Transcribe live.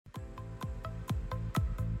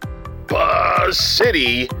Buzz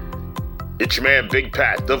City. It's your man, Big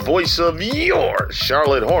Pat, the voice of your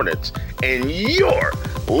Charlotte Hornets, and you're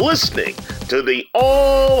listening to the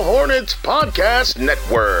All Hornets Podcast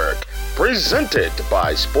Network, presented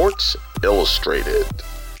by Sports Illustrated.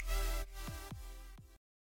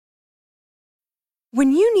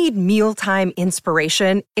 When you need mealtime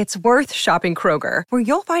inspiration, it's worth shopping Kroger, where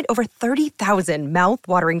you'll find over 30,000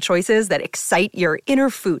 mouth-watering choices that excite your inner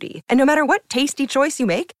foodie. And no matter what tasty choice you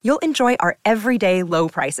make, you'll enjoy our everyday low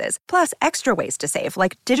prices, plus extra ways to save,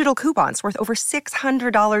 like digital coupons worth over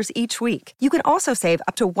 $600 each week. You can also save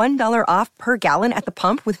up to $1 off per gallon at the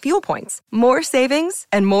pump with fuel points. More savings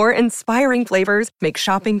and more inspiring flavors make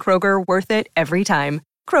shopping Kroger worth it every time.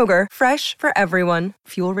 Kroger, fresh for everyone.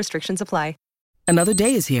 Fuel restrictions apply. Another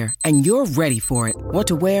day is here, and you're ready for it. What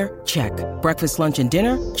to wear? Check. Breakfast, lunch, and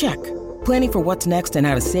dinner? Check. Planning for what's next and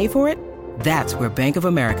how to save for it? That's where Bank of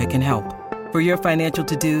America can help. For your financial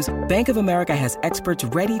to-dos, Bank of America has experts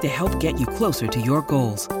ready to help get you closer to your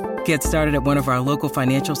goals. Get started at one of our local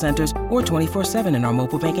financial centers or 24/7 in our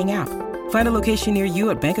mobile banking app. Find a location near you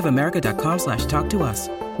at bankofamerica.com/talktous.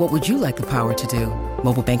 What would you like the power to do?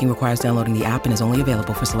 Mobile banking requires downloading the app and is only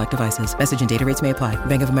available for select devices. Message and data rates may apply.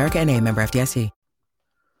 Bank of America N.A., member FDIC.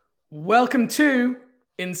 Welcome to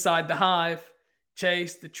Inside the Hive.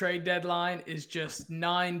 Chase, the trade deadline is just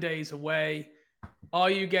 9 days away. Are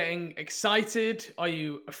you getting excited? Are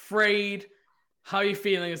you afraid? How are you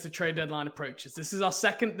feeling as the trade deadline approaches? This is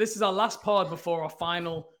our last pod before our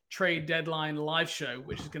final trade deadline live show,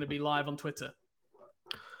 which is going to be live on Twitter.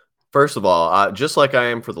 First of all, just like I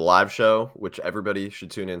am for the live show, which everybody should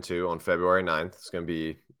tune into on February 9th, it's going to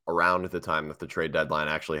be around the time that the trade deadline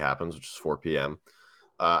actually happens, which is 4 p.m.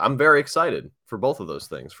 I'm very excited for both of those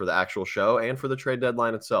things, for the actual show and for the trade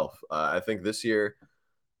deadline itself. I think this year,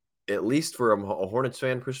 at least from a Hornets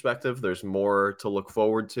fan perspective, there's more to look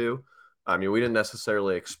forward to. I mean, we didn't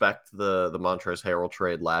necessarily expect the Montrezl Harrell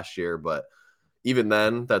trade last year, but even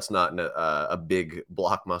then, that's not a big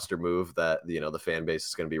blockbuster move that the fan base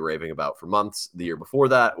is going to be raving about for months. The year before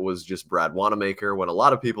that was just Brad Wanamaker, when a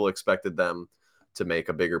lot of people expected them to make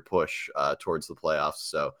a bigger push towards the playoffs.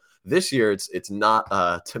 So this year, it's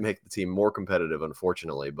not to make the team more competitive,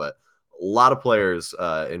 unfortunately, but a lot of players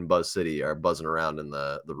in Buzz City are buzzing around in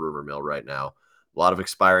the rumor mill right now. A lot of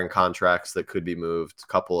expiring contracts that could be moved,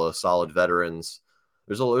 a couple of solid veterans.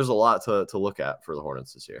 There's a lot to look at for the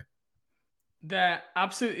Hornets this year. There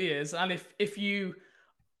absolutely is. And if you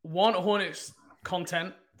want Hornets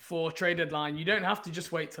content for trade deadline, you don't have to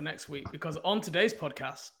just wait till next week, because on today's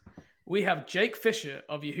podcast, we have Jake Fischer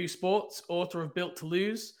of Yahoo Sports, author of Built to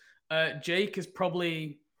Lose. Jake is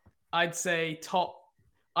probably, I'd say top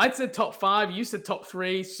 5. You said top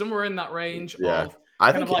 3, somewhere in that range. Yeah.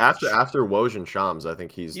 I think after Woj and Shams, I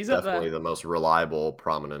think he's definitely the most reliable,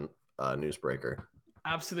 prominent newsbreaker.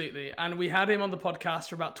 Absolutely. And we had him on the podcast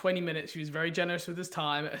for about 20 minutes. He was very generous with his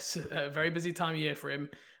time. It's a very busy time of year for him.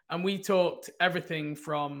 And we talked everything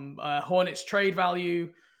from Hornets trade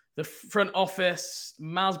value, the front office,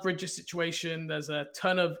 Miles Bridges situation. There's a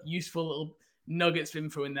ton of useful little nuggets of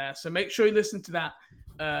info in there. So make sure you listen to that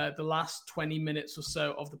the last 20 minutes or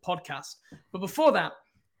so of the podcast. But before that,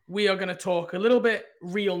 we are going to talk a little bit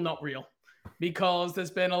real, not real, because there's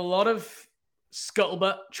been a lot of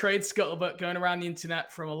trade scuttlebutt going around the internet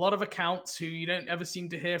from a lot of accounts who you don't ever seem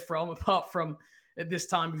to hear from, apart from at this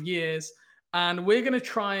time of years. And we're going to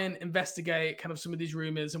try and investigate kind of some of these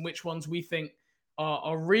rumors and which ones we think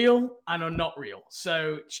are real and are not real.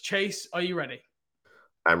 So Chase, are you ready?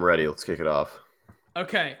 I'm ready. Let's kick it off.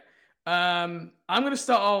 Okay. I'm going to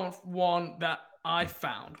start off one that I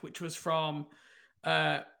found, which was from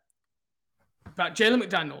about Jalen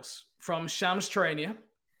McDaniels from Shams Charania,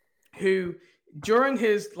 who during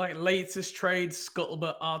his latest trade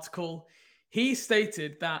scuttlebutt article, he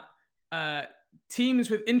stated that teams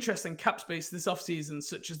with interest in cap space this offseason,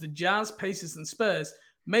 such as the Jazz, Pacers, and Spurs,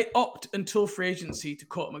 may opt until free agency to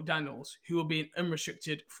court McDaniels, who will be an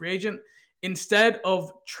unrestricted free agent, instead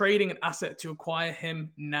of trading an asset to acquire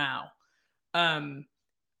him now.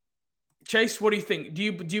 Chase, what do you think? Do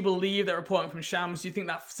you believe that reporting from Shams? Do you think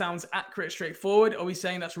that sounds accurate, straightforward? Are we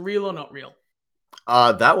saying that's real or not real?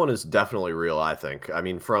 That one is definitely real, I think. I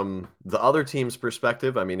mean, from the other team's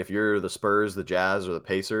perspective, I mean, if you're the Spurs, the Jazz, or the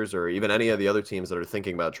Pacers, or even any of the other teams that are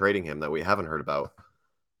thinking about trading him that we haven't heard about,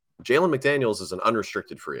 Jalen McDaniels is an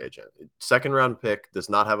unrestricted free agent. Second-round pick, does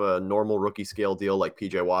not have a normal rookie scale deal like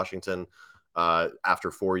P.J. Washington.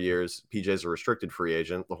 After 4 years, PJ's a restricted free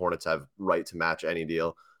agent. The Hornets have right to match any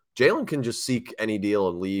deal. Jalen can just seek any deal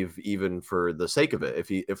and leave, even for the sake of it.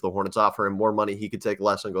 If the Hornets offer him more money, he could take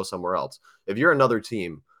less and go somewhere else. If you're another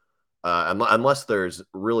team, unless there's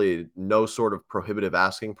really no sort of prohibitive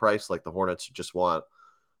asking price, like the Hornets just want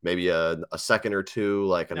maybe a second or two,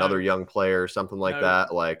 like another young player, something like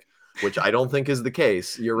that, like, which I don't think is the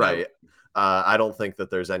case. You're right. I don't think that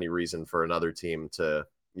there's any reason for another team to,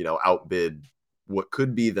 outbid what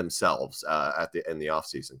could be themselves in the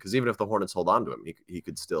offseason. Because even if the Hornets hold on to him, he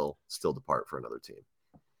could still depart for another team.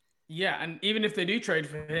 Yeah, and even if they do trade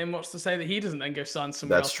for him, what's to say that he doesn't then go sign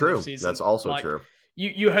somewhere else? That's true. In the offseason? That's also true.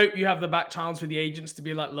 You hope you have the back channels with the agents to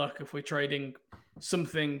be like, look, if we're trading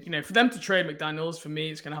something, for them to trade McDaniels, for me,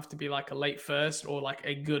 it's going to have to be like a late first or like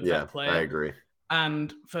a good vet player. I agree.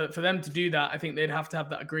 And for them to do that, I think they'd have to have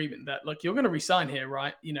that agreement that, look, you're going to resign here,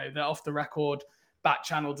 right? They're off the record back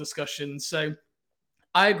channel discussions. So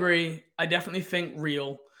I agree. I definitely think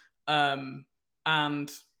real. And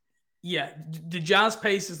yeah, the Jazz,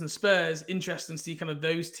 Pacers, and Spurs, interesting to see kind of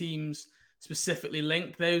those teams specifically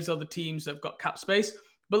linked. Those are the teams that have got cap space.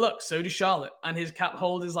 But look, so does Charlotte, and his cap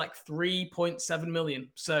hold is like $3.7 million.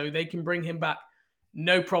 So they can bring him back,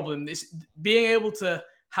 no problem. This being able to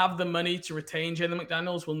have the money to retain Jalen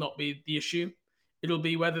McDaniels will not be the issue. It'll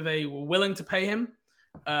be whether they were willing to pay him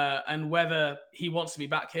and whether he wants to be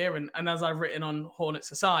back here. And as I've written on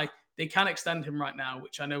Hornets SI, they can extend him right now,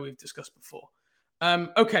 which I know we've discussed before.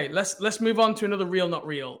 Okay, let's move on to another real, not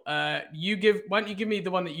real. Why don't you give me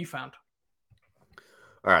the one that you found?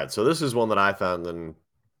 All right, so this is one that I found, and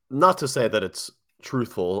not to say that it's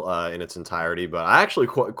truthful in its entirety, but I actually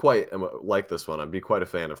quite like this one. I'd be quite a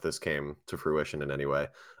fan if this came to fruition in any way.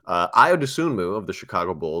 Ayo Dosunmu of the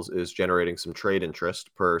Chicago Bulls is generating some trade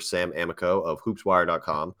interest per Sam Amico of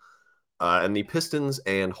hoopswire.com. And the Pistons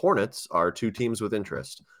and Hornets are two teams with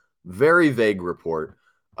interest. Very vague report.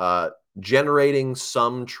 Generating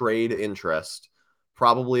some trade interest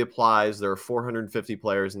probably applies. There are 450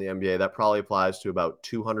 players in the NBA. That probably applies to about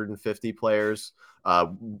 250 players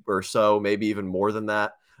or so, maybe even more than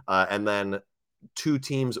that. And then two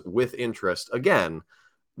teams with interest. Again,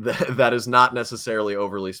 that is not necessarily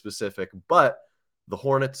overly specific, but the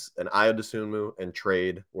Hornets and Ayo Dosunmu and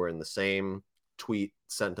trade were in the same tweet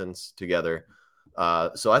sentence together.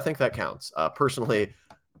 So I think that counts. Personally,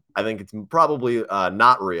 I think it's probably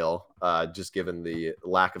not real, just given the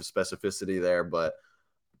lack of specificity there. But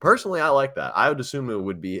personally, I like that. Ayo Dosunmu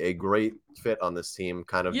would be a great fit on this team,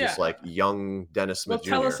 kind of just like young Dennis Smith Jr.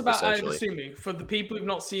 Tell us about Ayo Dosunmu. For the people who've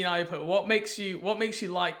not seen Ayo, what makes you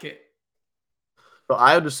like it? So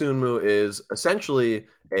Ayo Dosunmu is essentially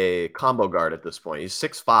a combo guard at this point. He's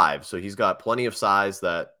 6'5", so he's got plenty of size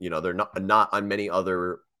that, they're not on many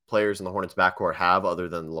other players in the Hornets backcourt have other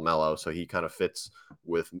than LaMelo. So he kind of fits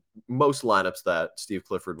with most lineups that Steve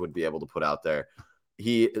Clifford would be able to put out there.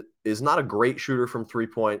 He is not a great shooter from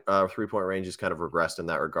three-point range. He's kind of regressed in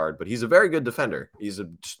that regard, but he's a very good defender. He's a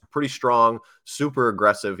pretty strong, super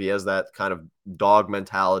aggressive. He has that kind of dog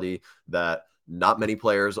mentality that not many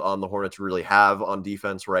players on the Hornets really have on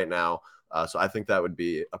defense right now. So I think that would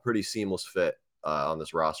be a pretty seamless fit on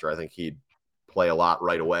this roster. I think he'd play a lot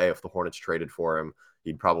right away if the Hornets traded for him.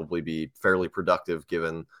 He'd probably be fairly productive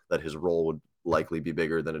given that his role would likely be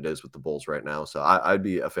bigger than it is with the Bulls right now. So I'd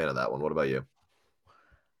be a fan of that one. What about you?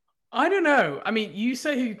 I don't know. I mean, you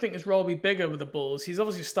say you think his role will be bigger with the Bulls. He's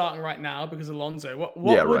obviously starting right now because of Lonzo.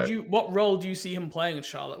 What role do you see him playing in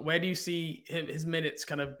Charlotte? Where do you see his minutes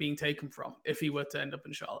kind of being taken from if he were to end up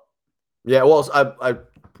in Charlotte? Yeah, well, I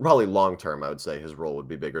probably long term, I would say his role would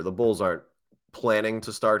be bigger. The Bulls aren't planning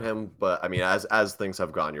to start him, but I mean, as things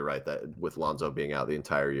have gone, you're right that with Lonzo being out the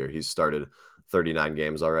entire year, he's started 39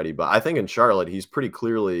 games already. But I think in Charlotte, he's pretty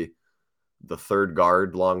clearly the third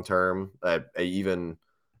guard long term. Even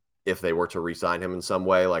if they were to re-sign him in some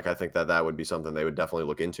way, like I think that would be something they would definitely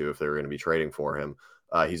look into if they were going to be trading for him.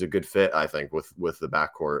 He's a good fit, I think, with the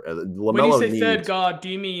backcourt. When you say third guard, do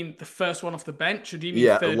you mean the first one off the bench, or do you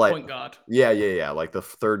mean third point guard? Yeah. Like the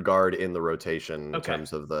third guard in the rotation in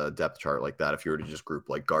terms of the depth chart like that. If you were to just group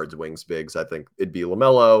like guards, wings, bigs, I think it'd be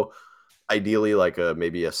LaMelo, ideally like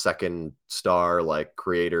maybe a second star, like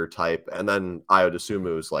creator type. And then Ayo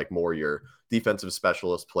Dosunmu is like more your defensive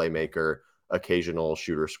specialist, playmaker, occasional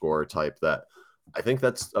shooter scorer type. That I think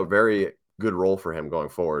that's a very good role for him going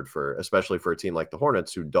forward, especially for a team like the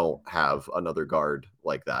Hornets who don't have another guard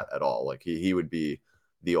like that at all. Like he would be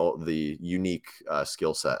the unique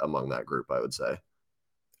skill set among that group, I would say.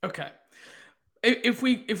 Okay. If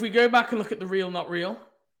we go back and look at the real, not real,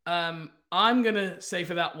 I'm going to say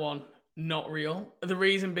for that one, not real. The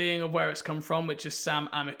reason being of where it's come from, which is Sam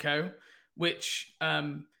Amico, which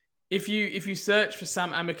if you search for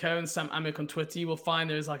Sam Amico and Sam Amick on Twitter, you will find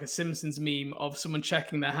there's like a Simpsons meme of someone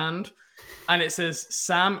checking their hand, and it says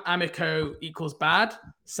Sam Amico equals bad,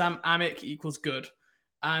 Sam Amick equals good.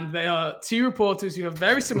 And they are two reporters who have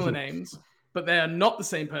very similar names, but they are not the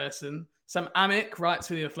same person. Sam Amick writes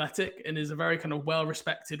for The Athletic and is a very kind of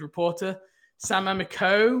well-respected reporter. Sam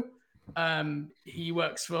Amico, he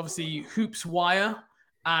works for obviously Hoops Wire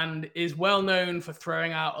and is well known for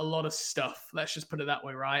throwing out a lot of stuff. Let's just put it that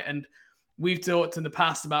way, right? And we've talked in the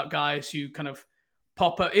past about guys who kind of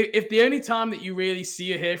pop up. If the only time that you really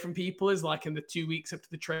see or hear from people is like in the 2 weeks up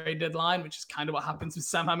to the trade deadline, which is kind of what happens with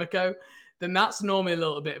Sam Amico, then that's normally a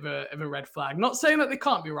little bit of a red flag. Not saying that they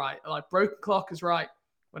can't be right. Like broken clock is right,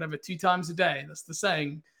 whatever, 2 times a day. That's the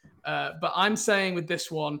saying. But I'm saying with this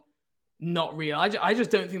one, not real. I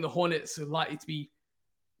just don't think the Hornets are likely to be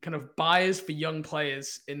kind of buyers for young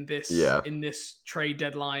players in this trade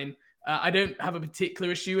deadline. I don't have a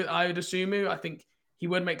particular issue with Ayo Dosunmu. I think he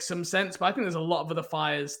would make some sense, but I think there's a lot of other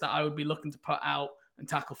fires that I would be looking to put out and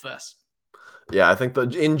tackle first. Yeah, I think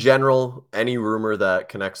that in general, any rumor that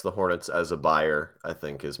connects the Hornets as a buyer, I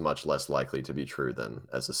think is much less likely to be true than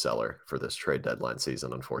as a seller for this trade deadline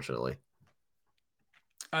season, unfortunately.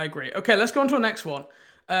 I agree. Okay, let's go on to our next one.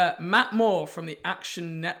 Matt Moore from the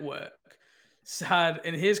Action Network had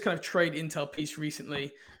in his kind of trade intel piece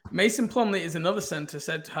recently, Mason Plumlee is another center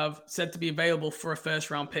said to be available for a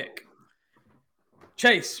first-round pick.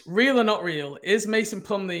 Chase, real or not real? Is Mason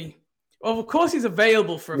Plumlee? Well, of course he's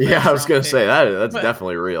available for a first-round pick. Yeah, I was going to say that's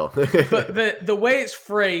definitely real. But the way it's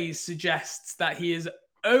phrased suggests that he is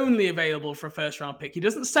only available for a first-round pick. He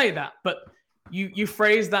doesn't say that, but you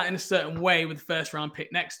phrase that in a certain way with the first-round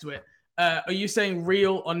pick next to it. Are you saying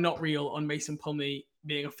real or not real on Mason Plumlee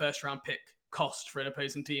being a first-round pick cost for an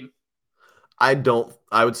opposing team? I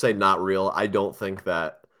would say not real. I don't think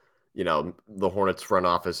that, the Hornets front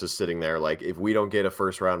office is sitting there like, if we don't get a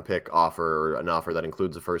first round pick offer or an offer that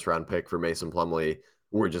includes a first round pick for Mason Plumlee,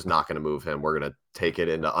 we're just not going to move him. We're going to take it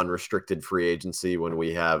into unrestricted free agency when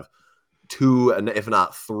we have 2, and if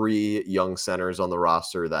not 3 young centers on the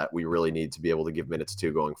roster that we really need to be able to give minutes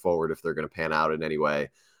to going forward if they're going to pan out in any way.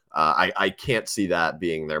 I can't see that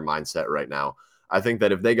being their mindset right now. I think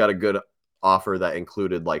that if they got a good offer that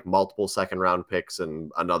included like multiple second round picks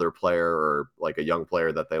and another player or like a young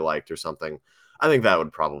player that they liked or something, I think that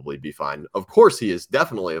would probably be fine. Of course, he is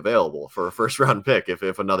definitely available for a first round pick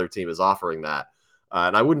if another team is offering that.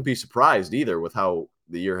 And I wouldn't be surprised either with how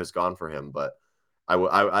the year has gone for him. But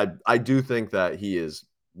I do think that he is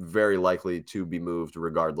very likely to be moved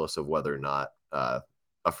regardless of whether or not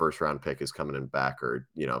a first round pick is coming in back or,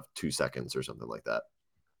 2 seconds or something like that.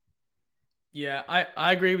 Yeah,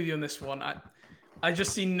 I agree with you on this one. I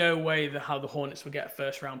just see no way how the Hornets would get a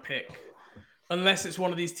first-round pick unless it's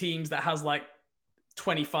one of these teams that has like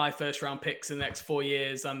 25 first-round picks in the next 4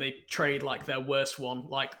 years and they trade like their worst one.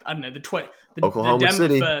 Like, I don't know, Oklahoma the Denver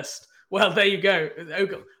City first. Well, there you go.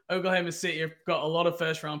 Oklahoma City have got a lot of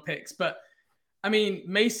first-round picks. But, I mean,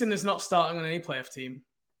 Mason is not starting on any playoff team.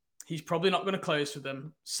 He's probably not going to close for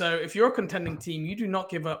them. So if you're a contending team, you do not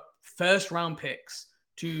give up first-round picks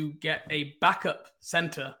to get a backup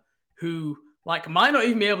center who like might not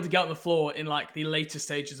even be able to get on the floor in like the later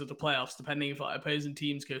stages of the playoffs, depending if like opposing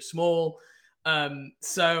teams go small.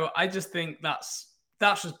 So I just think that's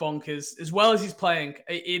just bonkers. As well as he's playing,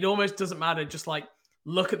 it almost doesn't matter. Just like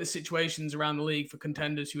look at the situations around the league for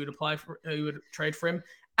contenders who would trade for him.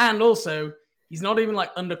 And also he's not even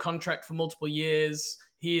like under contract for multiple years.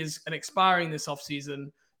 He is an expiring this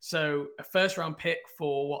offseason. So a first round pick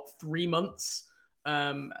for 3 months?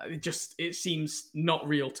 It seems not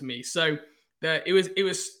real to me. So it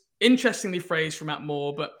was interestingly phrased from Matt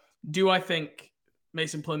Moore, but do I think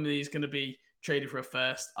Mason Plumlee is going to be traded for a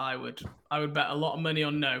first? I would bet a lot of money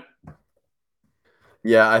on no.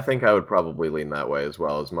 Yeah, I think I would probably lean that way as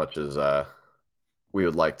well, as much as we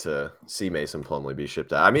would like to see Mason Plumlee be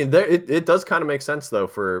shipped out. I mean, it does kind of make sense though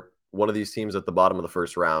for one of these teams at the bottom of the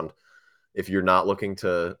first round. If you're not looking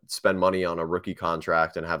to spend money on a rookie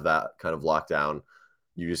contract and have that kind of locked down,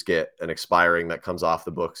 you just get an expiring that comes off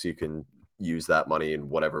the books. You can use that money in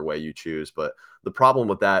whatever way you choose. But the problem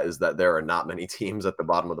with that is that there are not many teams at the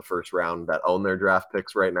bottom of the first round that own their draft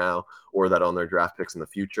picks right now or that own their draft picks in the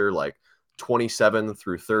future. Like 27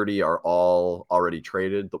 through 30 are all already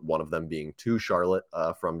traded, one of them being to Charlotte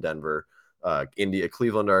from Denver.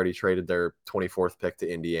 Cleveland already traded their 24th pick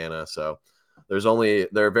to Indiana. So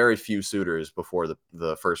there are very few suitors before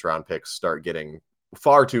the first round picks start getting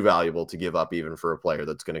far too valuable to give up even for a player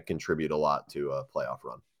that's going to contribute a lot to a playoff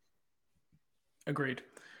run. Agreed.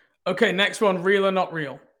 Okay, next one, real or not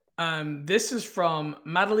real. This is from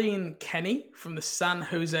Madeline Kenny from the San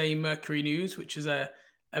Jose Mercury News, which is a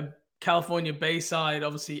California Bayside,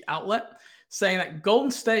 obviously, outlet, saying that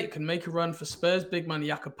Golden State can make a run for Spurs big man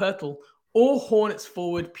Jakob Poeltl or Hornets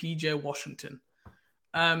forward PJ Washington.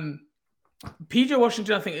 PJ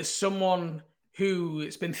Washington, I think, is someone who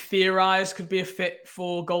it's been theorized could be a fit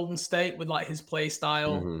for Golden State with like his play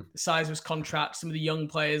style, the size of his contract, some of the young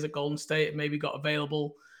players at Golden State have maybe got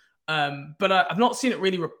available. But I've not seen it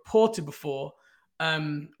really reported before.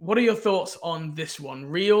 What are your thoughts on this one?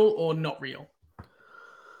 Real or not real?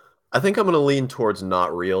 I think I'm going to lean towards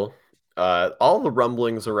not real. All the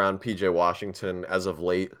rumblings around PJ Washington as of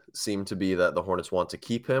late seem to be that the Hornets want to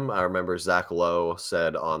keep him. I remember Zach Lowe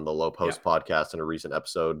said on the Low Post podcast in a recent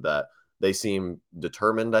episode that they seem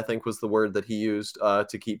determined, I think was the word that he used,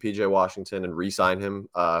 to keep PJ Washington and re-sign him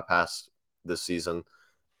past this season,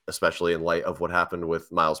 especially in light of what happened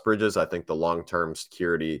with Miles Bridges. I think the long-term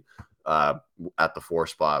security at the 4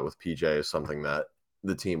 spot with PJ is something that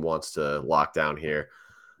the team wants to lock down here.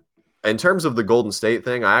 In terms of the Golden State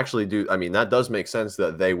thing, I actually do. I mean, that does make sense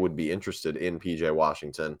that they would be interested in PJ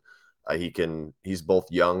Washington. He's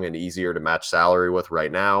both young and easier to match salary with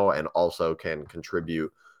right now, and also can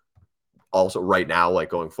contribute. Also, right now, like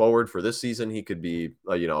going forward for this season, he could be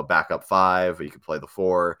a backup 5. He could play the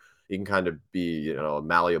 4. He can kind of be a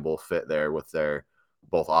malleable fit there with their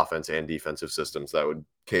both offense and defensive systems that would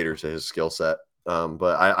cater to his skill set.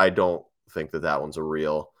 But I don't think that one's a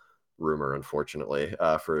real rumor, unfortunately,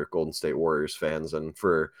 for Golden State Warriors fans and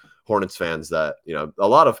for Hornets fans that, a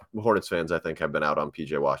lot of Hornets fans, I think, have been out on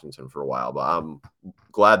PJ Washington for a while, but I'm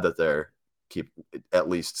glad that at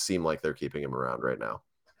least seem like they're keeping him around right now.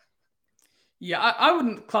 Yeah, I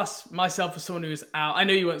wouldn't class myself as someone who is out. I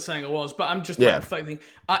know you weren't saying I was, but I'm just reflecting.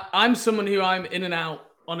 I'm someone who I'm in and out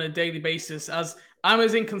on a daily basis, as I'm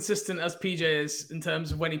as inconsistent as PJ is in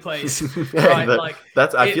terms of when he plays. Right?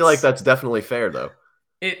 I feel like that's definitely fair, though.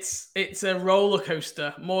 It's a roller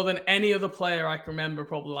coaster more than any other player I can remember,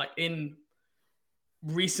 probably like in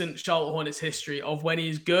recent Charlotte Hornets history, of when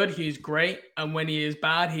he's good, he's great, and when he is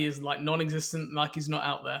bad, he is like non-existent, like he's not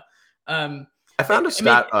out there. I found a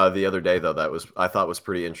stat the other day though that I thought was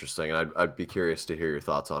pretty interesting, and I'd be curious to hear your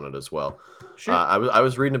thoughts on it as well. Sure. I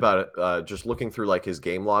was reading about it, just looking through like his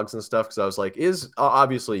game logs and stuff, because I was like,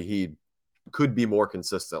 obviously he could be more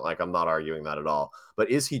consistent. Like, I'm not arguing that at all. But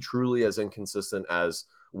is he truly as inconsistent as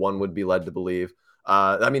one would be led to believe?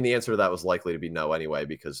 I mean, the answer to that was likely to be no anyway,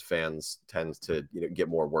 because fans tend to get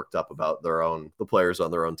more worked up about the players on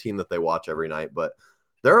their own team that they watch every night. But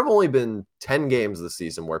there have only been 10 games this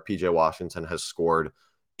season where PJ Washington has scored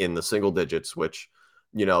in the single digits, which,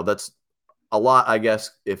 that's a lot, I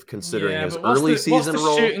guess, if considering his early season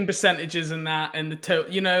role. Shooting percentages and that, and the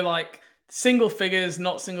total, like single figures,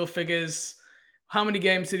 not single figures. How many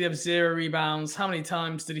games did he have 0 rebounds? How many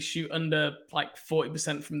times did he shoot under like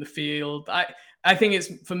 40% from the field? I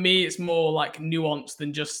think for me, it's more like nuanced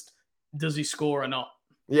than just does he score or not.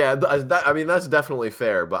 Yeah, that's definitely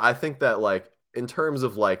fair. But I think that like in terms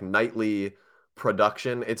of like nightly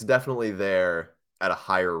production, it's definitely there at a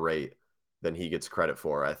higher rate than he gets credit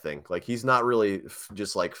for. I think like he's not really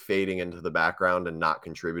just like fading into the background and not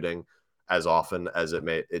contributing as often as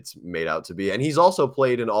it's made out to be. And he's also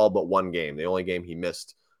played in all but one game. The only game he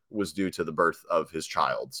missed was due to the birth of his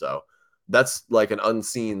child. So that's like an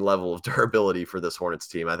unseen level of durability for this Hornets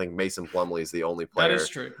team. I think Mason Plumlee is the only player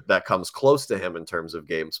that comes close to him in terms of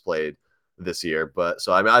games played this year. But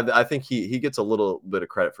so, I mean, I think he gets a little bit of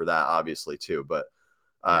credit for that, obviously, too. But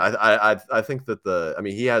I think that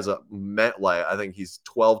he has I think he's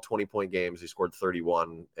 12 20-point games. He scored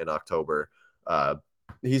 31 in October.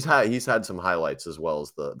 He's had some highlights as well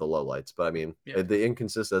as the lowlights, but I mean, the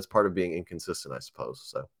inconsistent, that's part of being inconsistent, I suppose.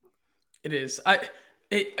 So it is.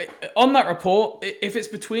 On that report, if it's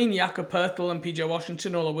between Jakob Poeltl and PJ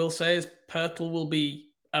Washington, all I will say is Poeltl will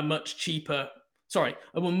be a much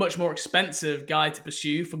more expensive guy to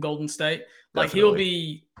pursue for Golden State. Like Definitely. He'll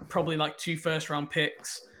be probably like 2 first-round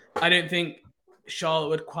picks. I don't think Charlotte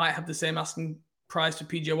would quite have the same asking price for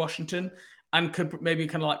PJ Washington, and could maybe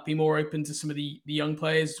kind of like be more open to some of the young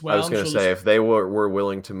players as well. I was going to say, if they were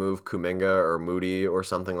willing to move Kuminga or Moody or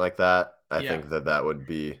something like that, I think that would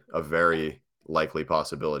be a very likely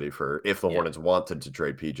possibility for, if the Hornets wanted to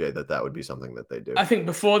trade PJ, that would be something that they do. I think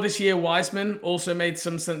before this year, Wiseman also made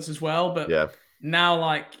some sense as well, but now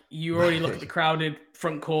like you already look at the crowded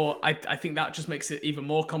front court. I think that just makes it even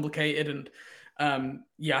more complicated. And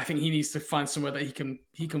I think he needs to find somewhere that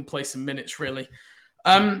he can play some minutes really.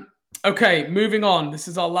 Okay, moving on. This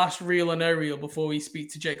is our last real or no real before we speak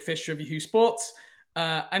to Jake Fischer of Yahoo Sports.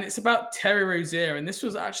 And it's about Terry Rozier. And this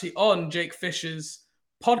was actually on Jake Fischer's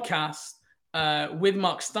podcast with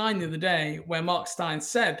Mark Stein the other day, where Mark Stein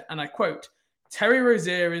said, and I quote, "Terry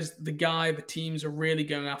Rozier is the guy the teams are really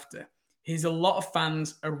going after. He's a lot of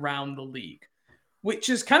fans around the league," which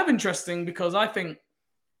is kind of interesting because I think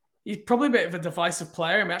He's probably a bit of a divisive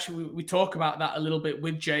player. I mean, actually, we talk about that a little bit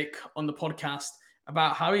with Jake on the podcast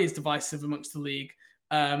about how he is divisive amongst the league.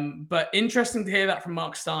 But interesting to hear that from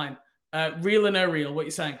Mark Stein. Real or no real? What are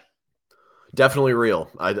you saying? Definitely real.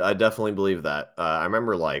 I definitely believe that. I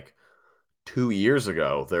remember like 2 years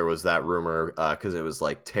ago, there was that rumor because it was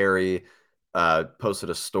like Terry posted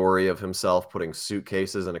a story of himself putting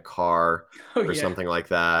suitcases in a car Oh or yeah, something like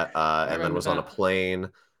that, I and then remember was on a that. plane.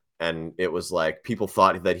 And it was like people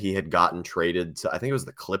thought that he had gotten traded to, I think it was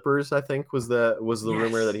the Clippers, I think was the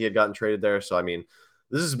rumor that Yes, he had gotten traded there. So I mean,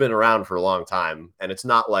 this has been around for a long time, and it's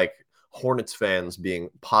not like Hornets fans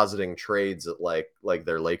being positing trades at like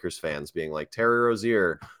their Lakers fans being like Terry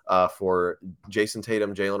Rozier for Jason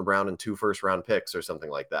Tatum, Jaylen Brown, and 2 first-round picks or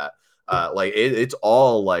something like that. It's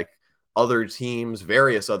all like other teams,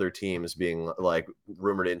 various other teams being like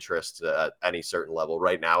rumored interest at any certain level.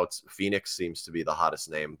 Right now, it's Phoenix seems to be the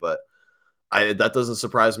hottest name, but that doesn't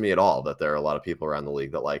surprise me at all that there are a lot of people around the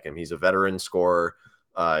league that like him. He's a veteran scorer,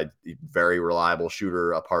 very reliable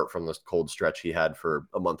shooter. Apart from this cold stretch he had for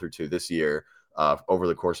a month or two this year, over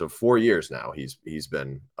the course of 4 years now, he's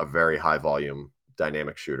been a very high volume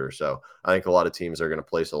dynamic shooter. So I think a lot of teams are going to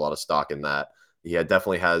place a lot of stock in that. He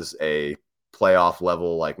definitely has a playoff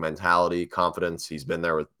level like mentality, confidence. He's been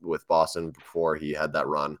there with Boston before he had that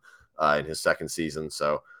run in his second season.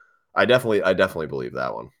 So I definitely believe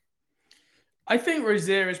that one. I think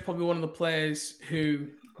Rozier is probably one of the players who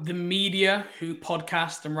the media, who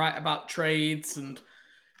podcast and write about trades and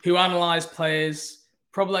who analyze players,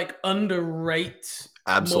 probably like underrate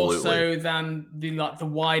more Absolutely. so than the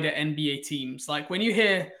wider NBA teams. Like when you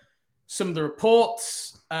hear some of the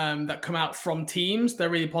reports that come out from teams, they're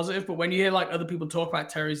really positive. But when you hear like other people talk about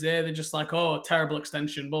Terry's there, they're just like, oh, terrible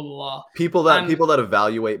extension, blah, blah, blah. People that And people that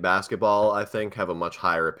evaluate basketball, I think, have a much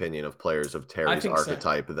higher opinion of players of I Terry's think so.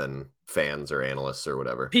 archetype than fans or analysts or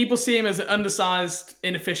whatever. People see him as an undersized,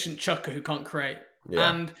 inefficient chucker who can't create. Yeah.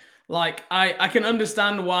 And like I can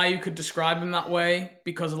understand why you could describe him that way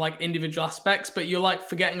because of like individual aspects, but you're like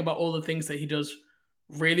forgetting about all the things that he does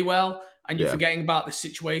really well. And you're Yeah. forgetting about the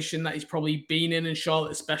situation that he's probably been in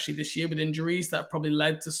Charlotte, especially this year with injuries that probably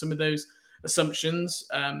led to some of those assumptions.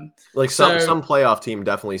 Like some So some playoff team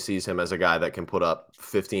definitely sees him as a guy that can put up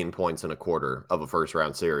 15 points in a quarter of a first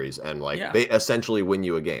round series and like yeah, they essentially win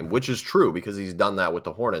you a game, which is true because he's done that with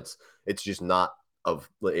the Hornets. It's just not of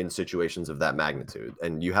in situations of that magnitude,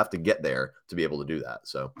 and you have to get there to be able to do that.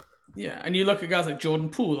 So yeah, and you look at guys like Jordan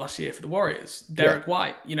Poole last year for the Warriors, yeah, Derek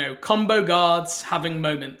White, combo guards having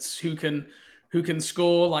moments who can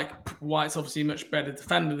score. Like White's obviously a much better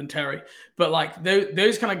defender than Terry, but like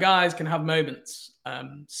those kind of guys can have moments.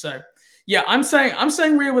 So yeah, I'm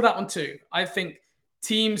saying real with that one too. I think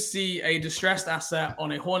teams see a distressed asset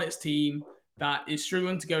on a Hornets team that is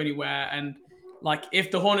struggling to go anywhere, and like if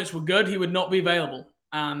the Hornets were good, he would not be available,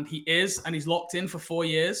 and he is, and he's locked in for 4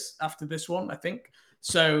 years after this one, I think.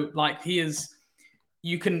 So like he is,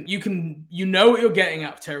 you know what you're getting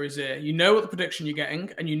at Terry Rozier. You know what the prediction you're getting,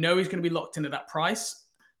 and you know he's going to be locked into that price.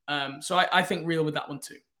 So I think real with that one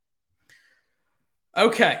too.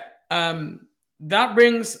 Okay, that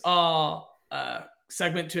brings our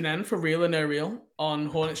segment to an end for real or no real on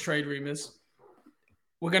Hornets trade rumors.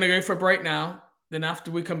 We're going to go for a break now. Then after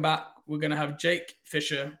we come back, we're going to have Jake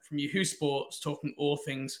Fischer from Yahoo Sports talking all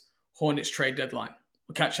things Hornets trade deadline.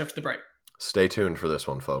 We'll catch you after the break. stay tuned for this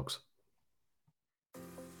one, folks.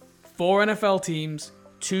 4 NFL teams,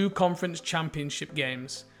 2 conference championship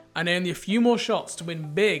games, and only a few more shots to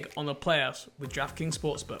win big on the playoffs with DraftKings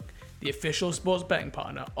Sportsbook, the official sports betting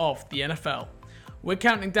partner of the NFL. We're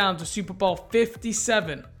counting down to Super Bowl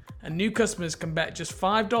 57, and new customers can bet just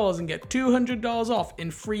 $5 and get $200 off in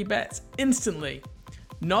free bets instantly.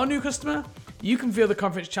 Not a new customer? You can feel the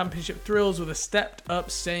conference championship thrills with a stepped-up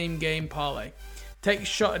same-game parlay. Take a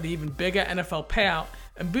shot at an even bigger NFL payout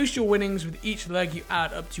and boost your winnings with each leg you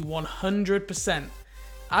add up to 100%.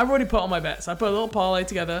 I've already put on my bets. I put a little parlay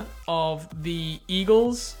together of the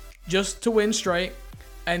Eagles just to win straight,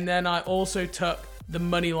 and then I also took the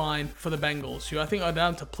money line for the Bengals, who I think are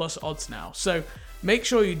down to plus odds now. So make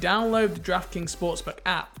sure you download the DraftKings Sportsbook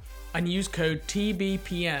app and use code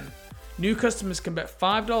TBPN. New customers can bet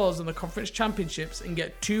 $5 on the conference championships and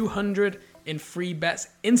get $200 in free bets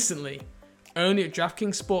instantly. Only at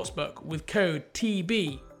DraftKings Sportsbook with code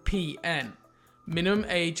TBPN. Minimum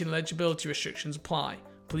age and eligibility restrictions apply.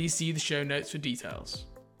 Please see the show notes for details.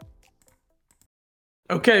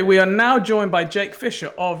 Okay, we are now joined by Jake Fischer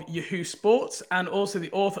of Yahoo Sports and also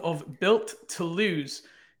the author of Built to Lose.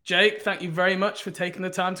 Jake, thank you very much for taking the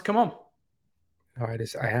time to come on.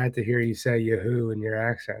 I had to hear you say Yahoo in your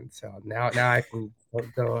accent, so now I can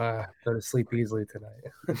go to sleep easily tonight.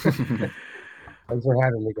 Thanks for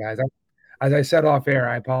having me, guys. As I said off air,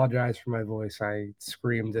 I apologize for my voice. I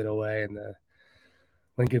screamed it away in the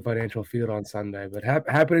Lincoln Financial Field on Sunday, but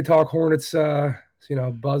happy to talk Hornets.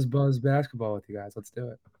 Buzz basketball with you guys. Let's do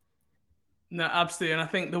it. No, absolutely. And I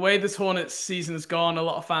think the way this Hornets season has gone, a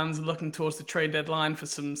lot of fans are looking towards the trade deadline for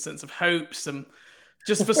some sense of hope,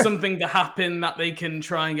 just for something to happen that they can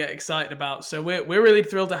try and get excited about. So we're really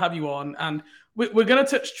thrilled to have you on. And we're going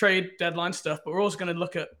to touch trade deadline stuff, but we're also going to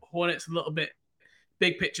look at Hornets a little bit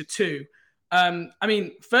big picture too.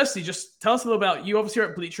 Firstly, just tell us a little about you. Obviously, you're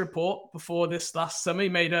at Bleacher Report before this last summer. You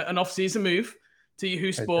made an off-season move to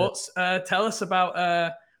Yahoo Sports. Tell us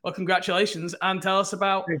about, congratulations, and tell us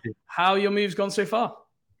about how your move's gone so far.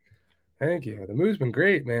 Thank you. The move's been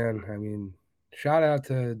great, man. I mean, shout out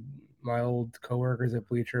to my old coworkers at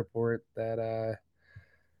Bleacher Report that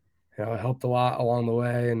helped a lot along the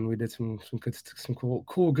way, and we did some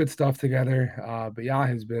cool good stuff together. But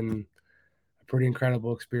Yahoo's been a pretty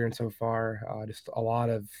incredible experience so far. Just a lot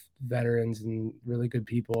of veterans and really good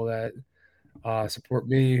people that support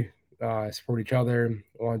me, support each other,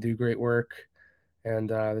 want to do great work, and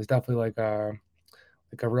there's definitely like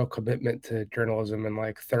a real commitment to journalism and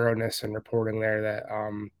like thoroughness and reporting there that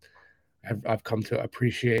I've come to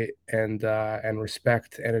appreciate and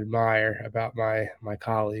respect and admire about my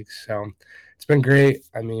colleagues. So it's been great.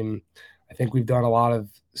 I mean, I think we've done a lot of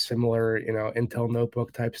similar, Intel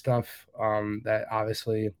notebook type stuff that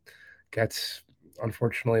obviously gets,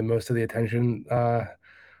 unfortunately, most of the attention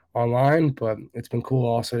online, but it's been cool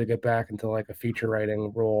also to get back into like a feature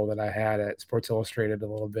writing role that I had at Sports Illustrated a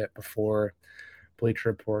little bit before Bleacher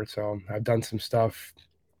Report. So I've done some stuff.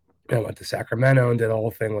 I went to Sacramento and did a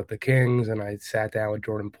whole thing with the Kings, and I sat down with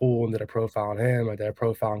Jordan Poole and did a profile on him. I did a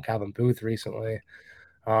profile on Calvin Booth recently.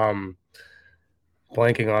 Blanking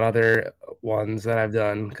on other ones that I've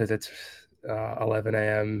done because it's 11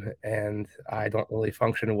 a.m. and I don't really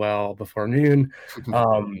function well before noon.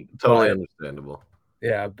 Totally understandable.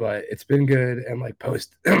 Yeah, but it's been good. And like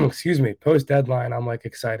post deadline, I'm like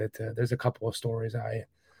excited there's a couple of stories I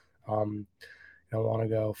want to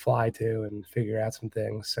go fly to and figure out some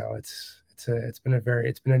things. So it's been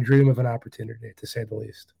a dream of an opportunity, to say the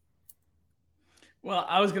least. Well,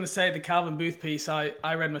 I was going to say the Calvin Booth piece I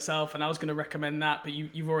read myself, and I was going to recommend that, but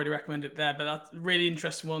you've already recommended it there. But that's a really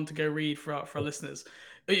interesting one to go read for our listeners.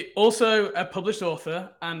 Also a published author,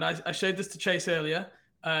 and I showed this to Chase earlier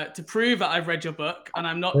to prove that I've read your book, and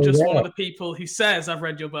I'm not just one of the people who says I've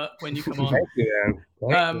read your book when you come on. Thank you,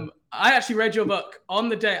 man. I actually read your book on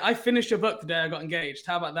the day. I finished your book the day I got engaged.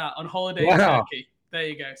 How about that? On holiday in Turkey. There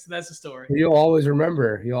you go. So there's the story. You'll always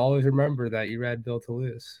remember that you read Built to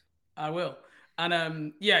Lose. I will.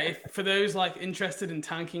 And if for those like interested in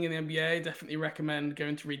tanking in the NBA, definitely recommend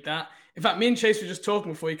going to read that. In fact, me and Chase were just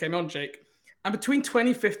talking before you came on, Jake. And between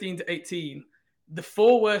 2015 to 18, the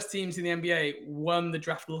 4 worst teams in the NBA won the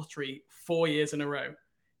draft lottery 4 years in a row.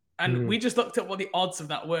 And we just looked at what the odds of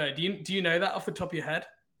that were. Do you know that off the top of your head?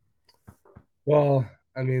 Well,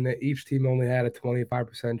 I mean, each team only had a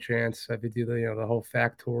 25% chance. If you do the whole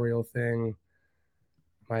factorial thing,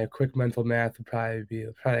 my quick mental math would probably be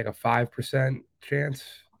like a 5% chance,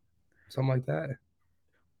 something like that.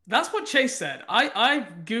 That's what Chase said. I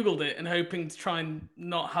Googled it and hoping to try and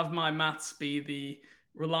not have my maths be the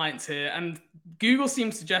reliance here. And Google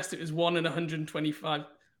seems to suggest it was 1 in 125,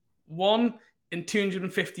 1 in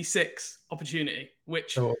 256 opportunity,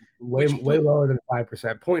 which way lower than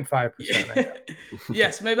 5%, 0.5%.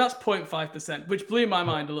 Yes, maybe that's 0.5%, which blew my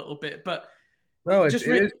mind a little bit. But no, it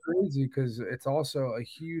is crazy because it's also a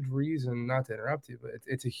huge reason, not to interrupt you, but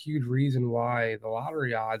it's a huge reason why the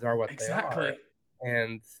lottery odds are what they are.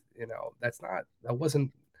 And it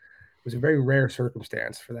was a very rare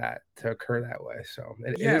circumstance for that to occur that way. So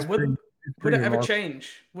would it ever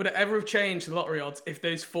change? Would it ever have changed the lottery odds if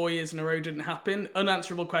those 4 years in a row didn't happen?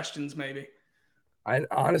 Unanswerable questions, maybe.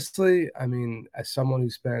 Honestly, I mean, as someone who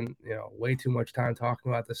spent way too much time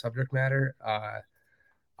talking about the subject matter,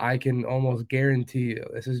 I can almost guarantee you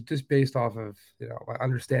this is just based off of my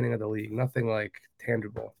understanding of the league, nothing like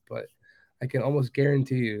tangible, but I can almost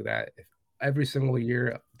guarantee you that if every single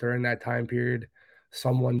year during that time period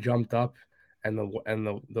someone jumped up and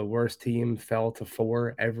the worst team fell to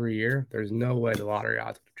 4 every year, there's no way the lottery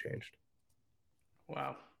odds would have changed.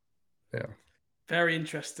 Wow. Yeah. Very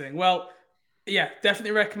interesting. Well, yeah,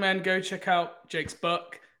 definitely recommend go check out Jake's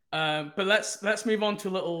book. But let's move on to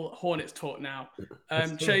a little Hornets talk now.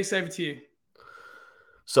 Chase, over to you.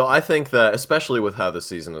 So I think that, especially with how the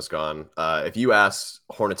season has gone, if you ask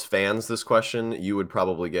Hornets fans this question, you would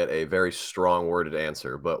probably get a very strong worded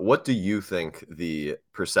answer. But what do you think the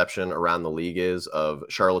perception around the league is of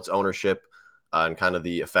Charlotte's ownership and kind of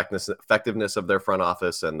the effectiveness of their front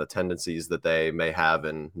office and the tendencies that they may have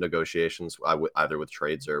in negotiations, either with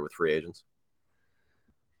trades or with free agents?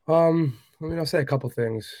 I mean, I'll say a couple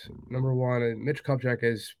things. Number one, Mitch Kupchak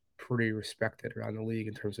is pretty respected around the league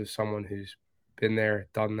in terms of someone who's been there,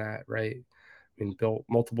 done that, right? I mean, built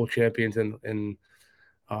multiple champions in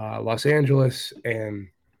Los Angeles, and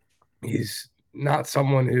he's not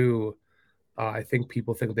someone who I think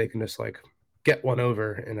people think they can just like get one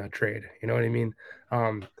over in a trade. You know what I mean?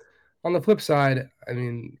 Um, on the flip side, I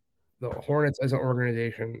mean, the Hornets as an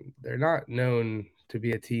organization, they're not known to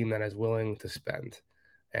be a team that is willing to spend.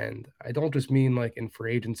 And I don't just mean like in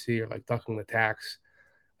free agency or like ducking the tax.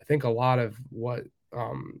 I think a lot of what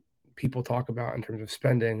people talk about in terms of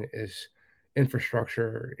spending is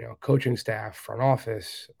infrastructure, coaching staff, front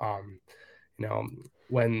office. You know,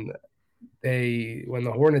 when when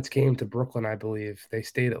the Hornets came to Brooklyn, I believe they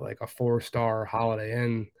stayed at like a 4-star Holiday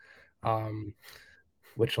Inn, um,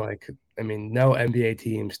 which like I mean, no NBA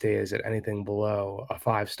team stays at anything below a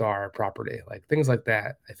 5-star property. Like things like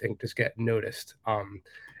that, I think just get noticed.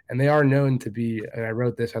 And they are known to be, and I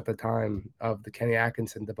wrote this at the time of the Kenny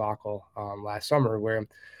Atkinson debacle last summer, where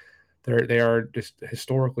they are just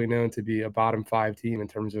historically known to be a bottom 5 team in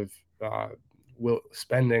terms of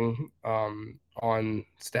spending on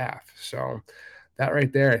staff. So that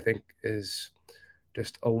right there, I think, is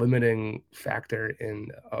just a limiting factor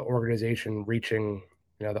in organization reaching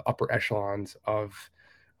the upper echelons of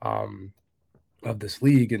this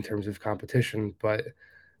league in terms of competition. But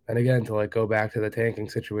then again, to like go back to the tanking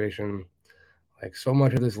situation, like so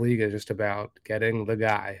much of this league is just about getting the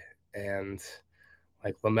guy, and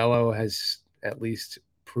like LaMelo has at least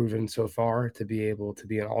proven so far to be able to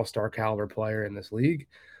be an all-star caliber player in this league.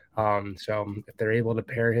 So if they're able to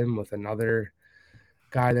pair him with another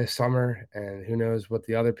guy this summer, and who knows what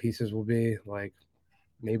the other pieces will be, like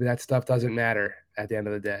maybe that stuff doesn't matter at the end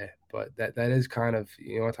of the day. But that is kind of,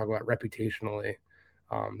 want to talk about reputationally.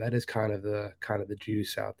 That is kind of the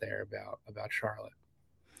juice out there about Charlotte.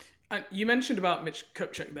 And you mentioned about Mitch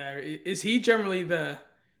Kupchak there. Is he generally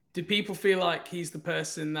do people feel like he's the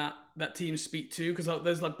person that teams speak to? Because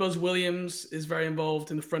there's like Buzz Williams is very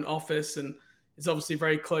involved in the front office and is obviously a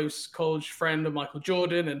very close college friend of Michael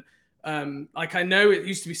Jordan. And like I know it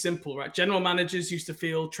used to be simple, right? General managers used to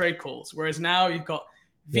field trade calls, whereas now you've got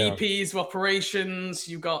VPs of operations.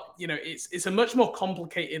 You've got, it's a much more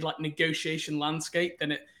complicated like negotiation landscape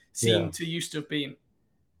than it seemed to used to have been.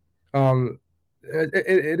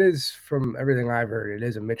 It is, from everything I've heard, it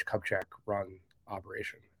is a Mitch Kupchak run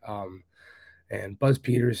operation. And Buzz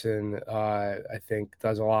Peterson, I think,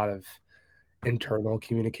 does a lot of internal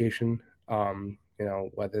communication,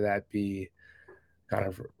 whether that be kind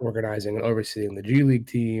of organizing and overseeing the G League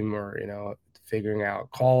team, or, figuring out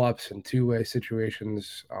call-ups and two-way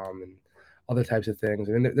situations, and other types of things.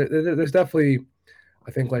 I mean, there's definitely,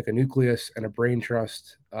 I think, like a nucleus and a brain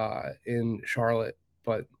trust in Charlotte.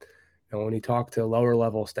 But when you talk to lower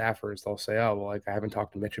level staffers, they'll say, "Oh, well, like I haven't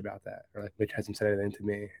talked to Mitch about that," or like Mitch hasn't said anything to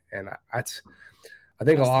me. And I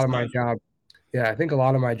think a lot of my job, I think a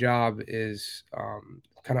lot of my job is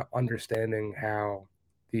kind of understanding how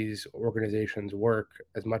these organizations work,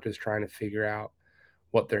 as much as trying to figure out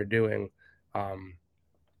what they're doing.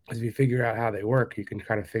 As if you figure out how they work, you can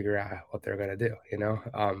kind of figure out what they're going to do,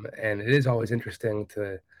 and it is always interesting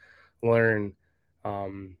to learn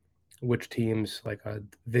which teams, like a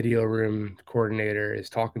video room coordinator is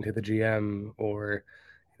talking to the GM, or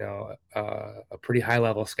a pretty high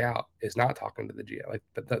level scout is not talking to the GM. Like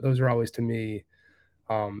those are always, to me,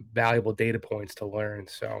 valuable data points to learn.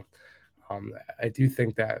 So I do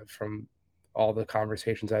think that from all the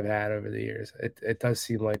conversations I've had over the years, it does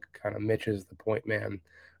seem like kind of Mitch is the point man,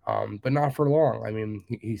 but not for long. I mean,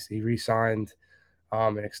 he re-signed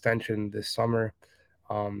an extension this summer.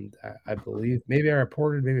 I believe, maybe I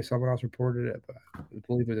reported, maybe someone else reported it, but I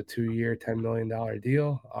believe it was a 2-year, $10 million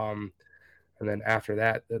deal. And then after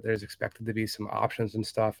that, there's expected to be some options and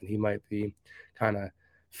stuff, and he might be kind of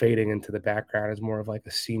fading into the background as more of like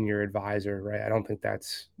a senior advisor, right? I don't think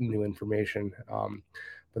that's new information,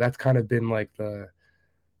 but that's kind of been like the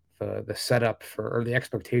setup for, or the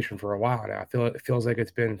expectation for a while now. It feels like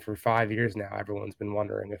it's been for 5 years now. Everyone's been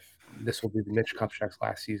wondering if this will be the Mitch Kupchak's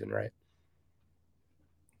last season, right?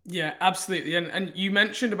 Yeah, absolutely. And you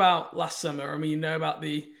mentioned about last summer. I mean, about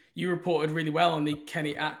you reported really well on the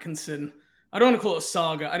Kenny Atkinson. I don't want to call it a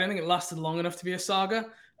saga. I don't think it lasted long enough to be a saga,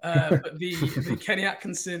 but the Kenny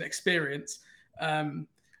Atkinson experience. Um,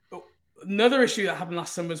 Another issue that happened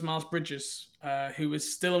last summer was Miles Bridges, who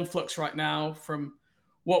is still in flux right now. From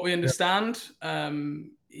what we understand,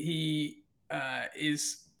 he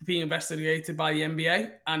is being investigated by the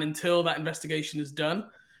NBA, and until that investigation is done,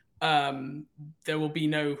 there will be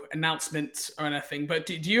no announcement or anything. But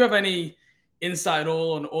do you have any insight at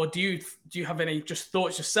all, or do you have any just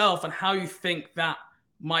thoughts yourself on how you think that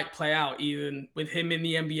might play out, either with him in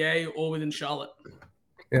the NBA or within Charlotte?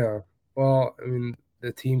 Yeah. Well, I mean,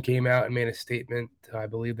 the team came out and made a statement to, I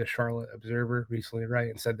believe, the Charlotte Observer recently, right,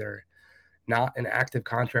 and said they're not in active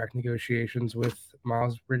contract negotiations with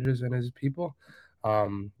Miles Bridges and his people.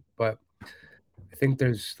 But I think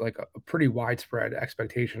there's like a pretty widespread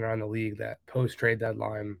expectation around the league that post trade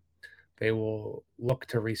deadline, they will look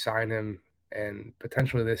to re-sign him and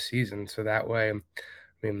potentially this season. So that way, I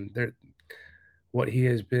mean, what he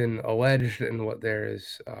has been alleged and what there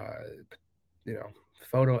is, you know,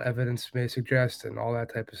 photo evidence may suggest and all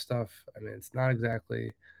that type of stuff. I mean, it's not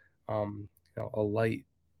exactly, a light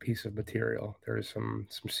piece of material. There's some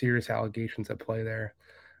serious allegations at play there,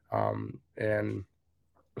 and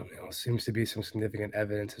seems to be some significant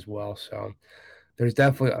evidence as well. So there's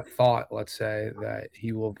definitely a thought, let's say, that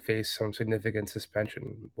he will face some significant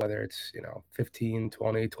suspension, whether it's 15,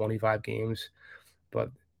 20, 25 games,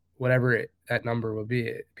 but whatever that number will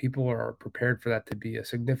be, people are prepared for that to be a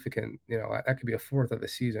significant, that could be a fourth of the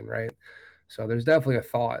season, right? So there's definitely a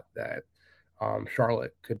thought that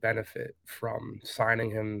Charlotte could benefit from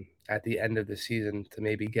signing him at the end of the season to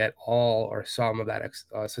maybe get all or some of that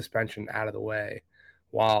suspension out of the way,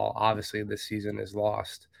 while obviously this season is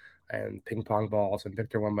lost and ping pong balls and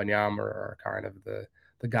Victor Wembanyama are kind of the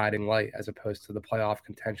guiding light as opposed to the playoff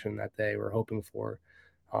contention that they were hoping for.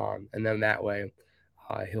 And then that way,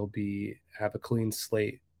 he'll have a clean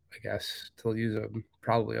slate, I guess, to use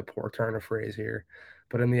probably a poor turn of phrase here,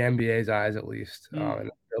 but in the NBA's eyes, at least,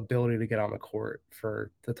 and the ability to get on the court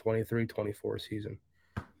for the 23-24 season.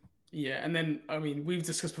 Yeah, and then, I mean, we've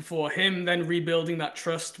discussed before, him then rebuilding that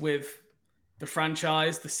trust with the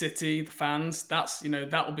franchise, the city, the fans. That's,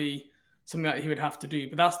 that will be something that he would have to do.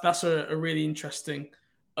 But that's a really interesting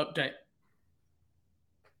update.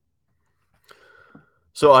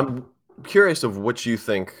 So I'm curious of which you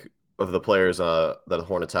think of the players that the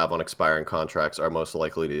Hornets have on expiring contracts are most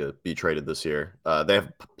likely to be traded this year. They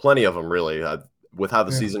have plenty of them, really. With how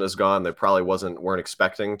the season has gone, they probably weren't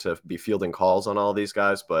expecting to be fielding calls on all these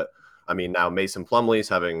guys. But I mean, now Mason Plumlee's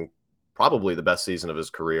having probably the best season of his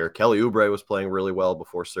career. Kelly Oubre was playing really well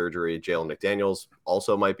before surgery. Jalen McDaniels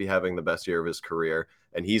also might be having the best year of his career,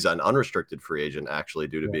 and he's an unrestricted free agent actually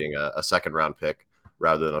due to being a second round pick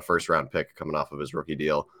rather than a first round pick coming off of his rookie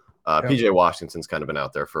deal. PJ Washington's kind of been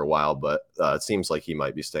out there for a while, but it seems like he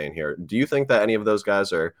might be staying here. Do you think that any of those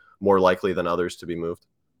guys are more likely than others to be moved?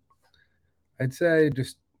 I'd say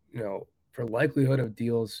just, for likelihood of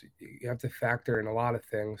deals, you have to factor in a lot of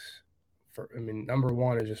things. Number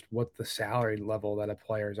one is just what the salary level that a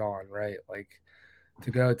player's on, right? Like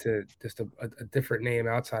to go to just a different name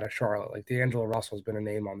outside of Charlotte, like D'Angelo Russell's been a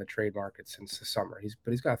name on the trade market since the summer.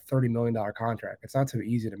 But he's got a $30 million contract. It's not so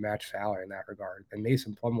easy to match salary in that regard. And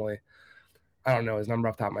Mason Plumlee, I don't know his number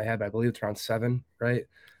off the top of my head, but I believe it's around 7, right?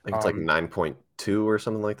 I think it's like 9.2 or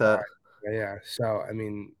something like that. Yeah. So,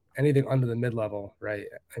 anything under the mid-level, right?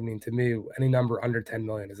 To me, any number under 10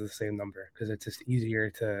 million is the same number because it's just easier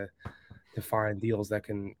to find deals that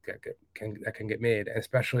can get made,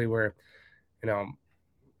 especially where,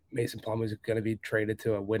 Mason Plumlee is going to be traded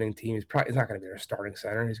to a winning team. He's not going to be their starting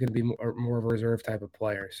center. He's going to be more of a reserve type of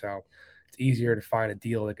player. So it's easier to find a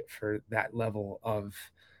deal for that level of,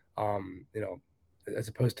 as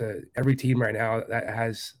opposed to every team right now that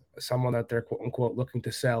has someone that they're quote unquote looking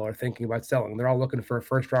to sell or thinking about selling. They're all looking for a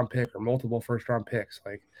first round pick or multiple first round picks.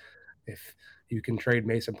 Like if you can trade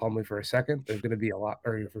Mason Plumlee for a second, there's going to be a lot,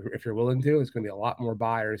 or if you're willing to, there's going to be a lot more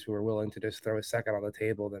buyers who are willing to just throw a second on the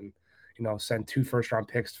table than, send 2 first round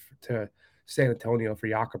picks to San Antonio for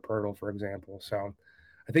Jakob Poeltl, for example. So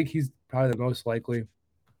I think he's probably the most likely.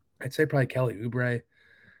 I'd say probably Kelly Oubre,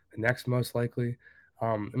 the next most likely.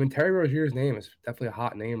 Terry Rozier's name is definitely a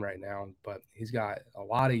hot name right now, but he's got a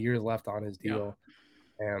lot of years left on his deal.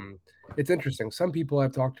 And it's interesting. Some people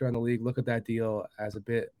I've talked to in the league look at that deal as a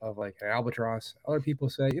bit of like an albatross. Other people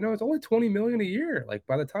say, it's only $20 million a year. Like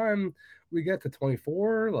by the time we get to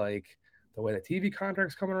 24, like the way the TV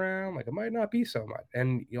contract's coming around, like it might not be so much.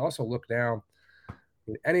 And you also look now,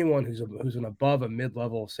 anyone who's an above a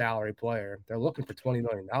mid-level salary player, they're looking for $20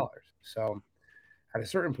 million. So at a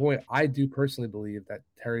certain point, I do personally believe that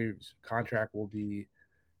Terry's contract will be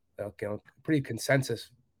pretty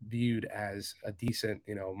consensus viewed as a decent,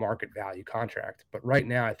 market value contract. But right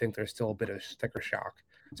now, I think there's still a bit of sticker shock,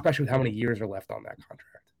 especially with how many years are left on that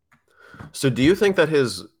contract. So do you think that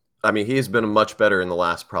he's been much better in the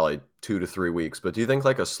last probably 2 to 3 weeks, but do you think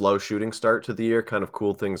like a slow shooting start to the year kind of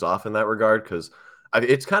cooled things off in that regard? Because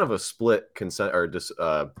it's kind of a split consent or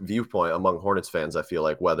viewpoint among Hornets fans, I feel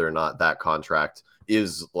like, whether or not that contract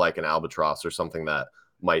is like an albatross or something that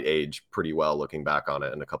might age pretty well looking back on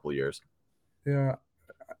it in a couple of years. Yeah.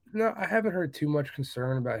 No, I haven't heard too much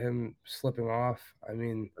concern about him slipping off. I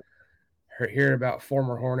mean, hearing about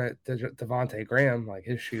former Hornet Devontae Graham, like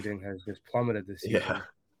his shooting has just plummeted this season. Yeah.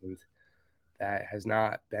 And that has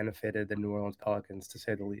not benefited the New Orleans Pelicans, to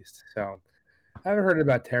say the least. So I haven't heard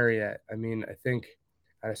about Terry yet. I mean, I think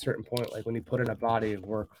at a certain point, like when you put in a body of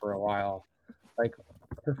work for a while, like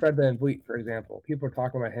for Fred VanVleet, for example, people are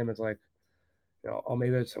talking about him as like, maybe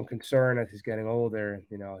there's some concern as he's getting older,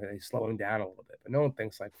 he's slowing down a little bit. But no one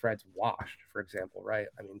thinks like Fred's washed, for example, right?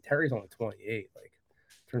 I mean, Terry's only 28, like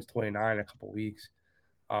turns 29 in a couple weeks.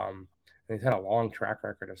 And he's had a long track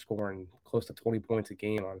record of scoring close to 20 points a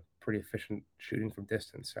game on pretty efficient shooting from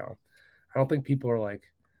distance. So I don't think people are like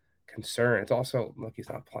concerned. It's also, look, he's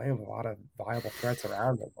not playing with a lot of viable threats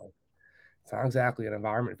around him. Like, it's not exactly an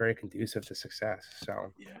environment very conducive to success.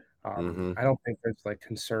 So I don't think there's like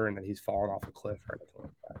concern that he's fallen off a cliff or anything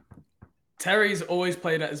like that. Terry's always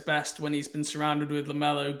played at his best when he's been surrounded with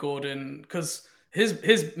LaMelo, Gordon, because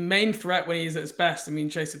his main threat when he's at his best, I mean,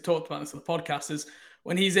 Chase had talked about this on the podcast, is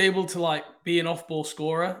when he's able to like be an off-ball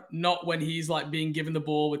scorer, not when he's like being given the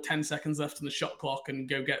ball with 10 seconds left on the shot clock and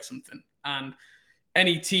go get something. And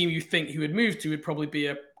any team you think he would move to would probably be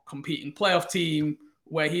a competing playoff team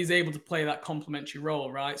where he's able to play that complementary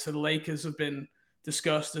role, right? So the Lakers have been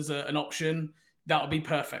discussed as an option. That would be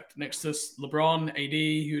perfect. Next to LeBron,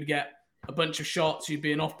 AD, who would get a bunch of shots, who'd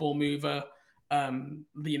be an off-ball mover.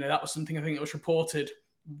 That was something I think that was reported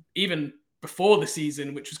even before the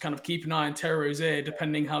season, which was kind of keep an eye on Terry Rozier,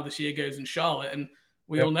 depending how this year goes in Charlotte. And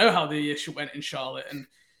we all know how the year went in Charlotte, and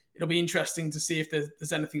it'll be interesting to see if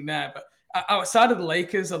there's anything there. But outside of the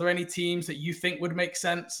Lakers, are there any teams that you think would make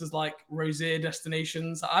sense as like Rozier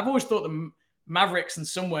destinations? I've always thought the Mavericks in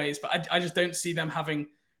some ways, but I just don't see them having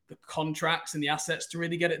the contracts and the assets to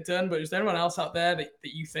really get it done. But is there anyone else out there that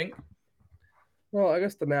you think? Well, I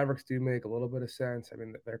guess the Mavericks do make a little bit of sense. I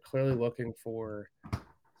mean, they're clearly looking for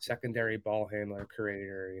secondary ball handler,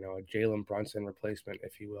 creator, a Jalen Brunson replacement,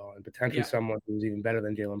 if you will, and potentially someone who's even better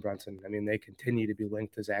than Jalen Brunson. I mean, they continue to be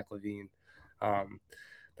linked to Zach LaVine.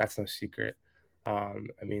 That's no secret. I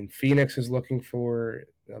mean, Phoenix is looking for,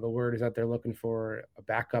 the word is that they're looking for a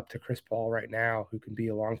backup to Chris Paul right now who can be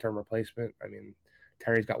a long-term replacement. I mean,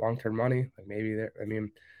 Terry's got long-term money. Like maybe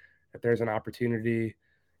if there's an opportunity,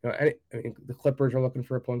 the Clippers are looking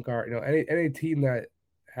for a point guard. Any team that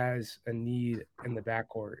has a need in the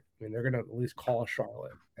backcourt, I mean, they're going to at least call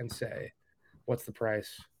Charlotte and say, what's the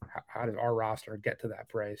price? How does our roster get to that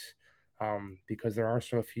price? Because there are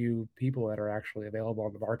so few people that are actually available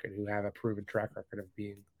on the market who have a proven track record of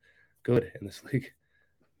being good in this league.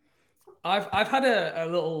 I've had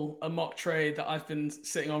a mock trade that I've been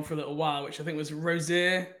sitting on for a little while, which I think was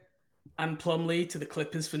Rozier and Plumlee to the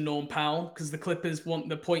Clippers for Norm Powell, because the Clippers want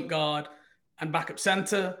the point guard and backup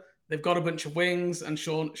center. They've got a bunch of wings, and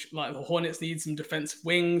the Hornets need some defensive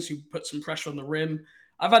wings who put some pressure on the rim.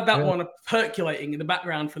 I've had that one percolating in the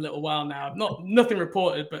background for a little while now. Nothing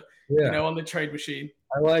reported, but on the trade machine.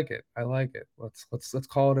 I like it. Let's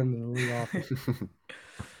call it into the league office.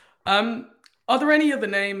 Are there any other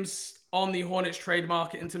names on the Hornets trade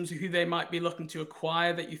market in terms of who they might be looking to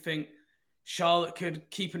acquire that you think Charlotte could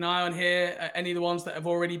keep an eye on here? Any of the ones that have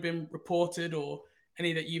already been reported, or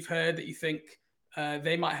any that you've heard that you think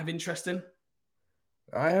they might have interest in?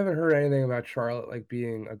 I haven't heard anything about Charlotte like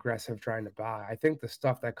being aggressive trying to buy. I think the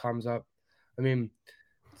stuff that comes up, I mean,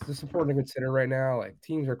 it's just important to consider right now. Like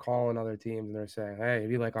teams are calling other teams and they're saying, "Hey, who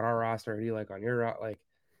do you like on our roster? Who do you like on your like?"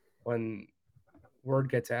 When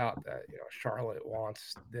word gets out that Charlotte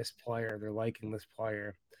wants this player, they're liking this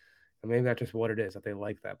player, and maybe that's just what it is, that they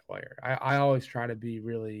like that player. I always try to be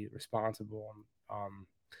really responsible,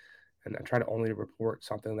 and I try to only report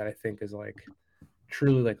something that I think is like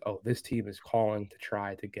truly like, oh, this team is calling to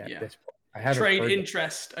try to get this. I have trade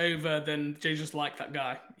interest over than they just like that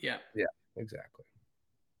guy. Yeah, exactly.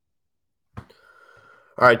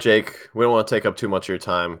 All right, Jake, we don't want to take up too much of your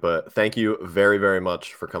time, but thank you very, very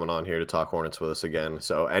much for coming on here to talk Hornets with us again.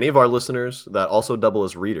 So any of our listeners that also double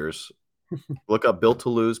as readers, look up Built to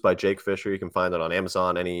Lose by Jake Fischer. You can find it on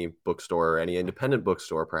Amazon, any bookstore, any independent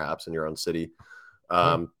bookstore, perhaps in your own city.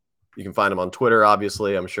 You can find him on Twitter,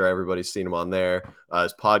 obviously. I'm sure everybody's seen him on there.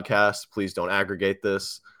 His podcast, Please Don't Aggregate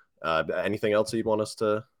This. Anything else you want us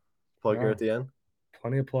to plug here at the end?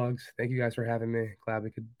 Plenty of plugs. Thank you guys for having me. Glad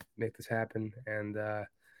we could make this happen. And good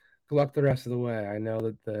luck the rest of the way. I know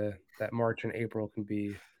that that March and April can be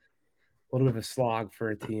a little bit of a slog for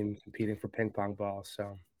a team competing for ping pong balls.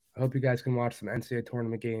 So I hope you guys can watch some NCAA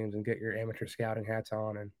tournament games and get your amateur scouting hats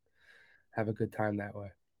on and have a good time that way.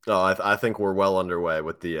 Oh, I think we're well underway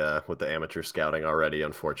with the amateur scouting already,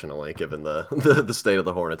 unfortunately, given the state of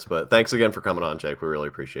the Hornets. But thanks again for coming on, Jake. We really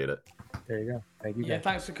appreciate it. There you go. Thank you guys. Yeah,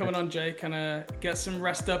 thanks for coming on, Jake, and get some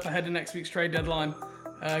rest up ahead of next week's trade deadline.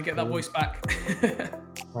 Get that voice back.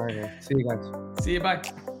 All right, man. See you guys. See you, bye.